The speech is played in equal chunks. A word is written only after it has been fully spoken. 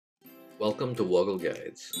Welcome to Woggle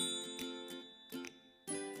Guides.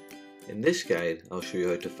 In this guide, I'll show you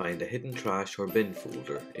how to find a hidden trash or bin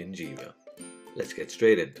folder in Gmail. Let's get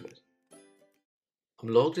straight into it. I'm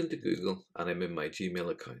logged into Google and I'm in my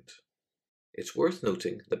Gmail account. It's worth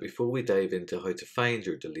noting that before we dive into how to find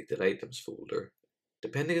your deleted items folder,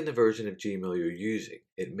 depending on the version of Gmail you're using,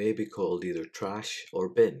 it may be called either trash or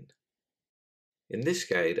bin. In this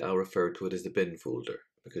guide, I'll refer to it as the bin folder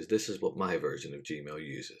because this is what my version of Gmail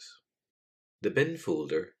uses. The bin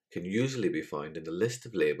folder can usually be found in the list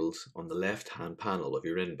of labels on the left-hand panel of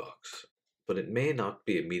your inbox, but it may not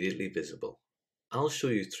be immediately visible. I'll show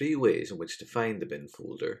you 3 ways in which to find the bin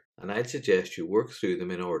folder, and I'd suggest you work through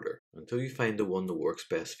them in order until you find the one that works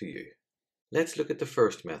best for you. Let's look at the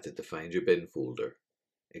first method to find your bin folder,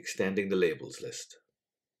 extending the labels list.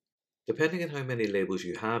 Depending on how many labels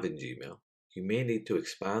you have in Gmail, you may need to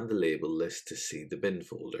expand the label list to see the bin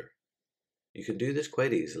folder. You can do this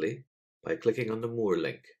quite easily by clicking on the More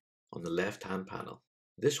link on the left-hand panel.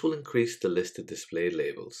 This will increase the list of displayed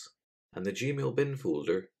labels, and the Gmail bin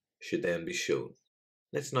folder should then be shown.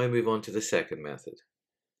 Let's now move on to the second method.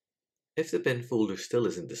 If the bin folder still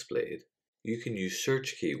isn't displayed, you can use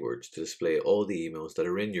search keywords to display all the emails that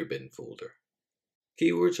are in your bin folder.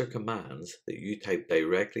 Keywords are commands that you type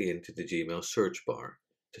directly into the Gmail search bar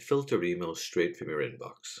to filter emails straight from your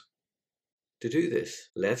inbox. To do this,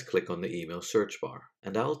 let's click on the email search bar,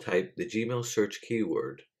 and I'll type the Gmail search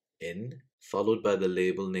keyword in, followed by the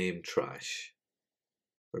label name trash.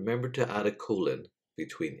 Remember to add a colon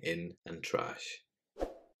between in and trash.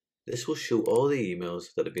 This will show all the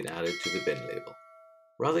emails that have been added to the bin label.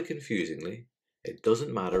 Rather confusingly, it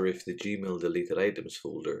doesn't matter if the Gmail deleted items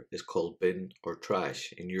folder is called bin or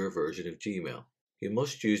trash in your version of Gmail. You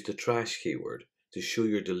must use the trash keyword to show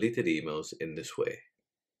your deleted emails in this way.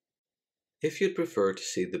 If you'd prefer to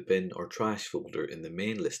see the bin or trash folder in the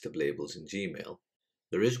main list of labels in Gmail,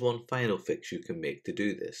 there is one final fix you can make to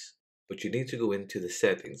do this, but you need to go into the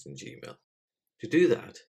settings in Gmail. To do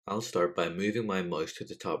that, I'll start by moving my mouse to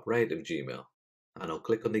the top right of Gmail, and I'll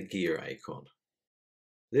click on the gear icon.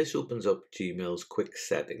 This opens up Gmail's quick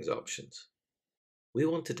settings options. We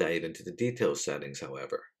want to dive into the details settings,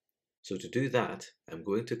 however, so to do that, I'm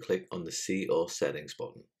going to click on the See All Settings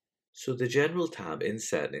button. So the General tab in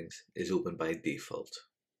Settings is open by default,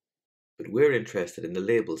 but we're interested in the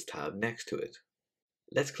Labels tab next to it.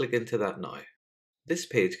 Let's click into that now. This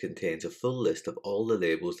page contains a full list of all the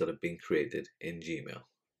labels that have been created in Gmail.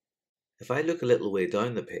 If I look a little way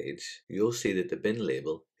down the page, you'll see that the bin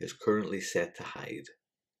label is currently set to hide.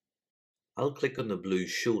 I'll click on the blue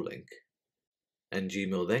Show link, and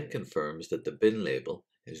Gmail then confirms that the bin label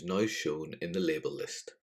is now shown in the label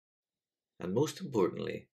list. And most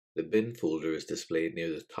importantly, the bin folder is displayed near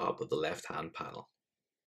the top of the left-hand panel.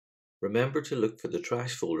 Remember to look for the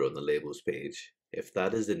trash folder on the labels page if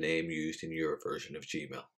that is the name used in your version of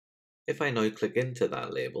Gmail. If I now click into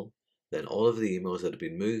that label, then all of the emails that have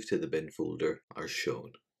been moved to the bin folder are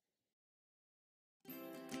shown.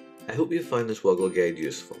 I hope you found this Woggle guide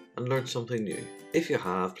useful and learned something new. If you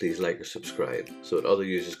have, please like or subscribe so that other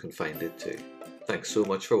users can find it too. Thanks so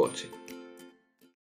much for watching.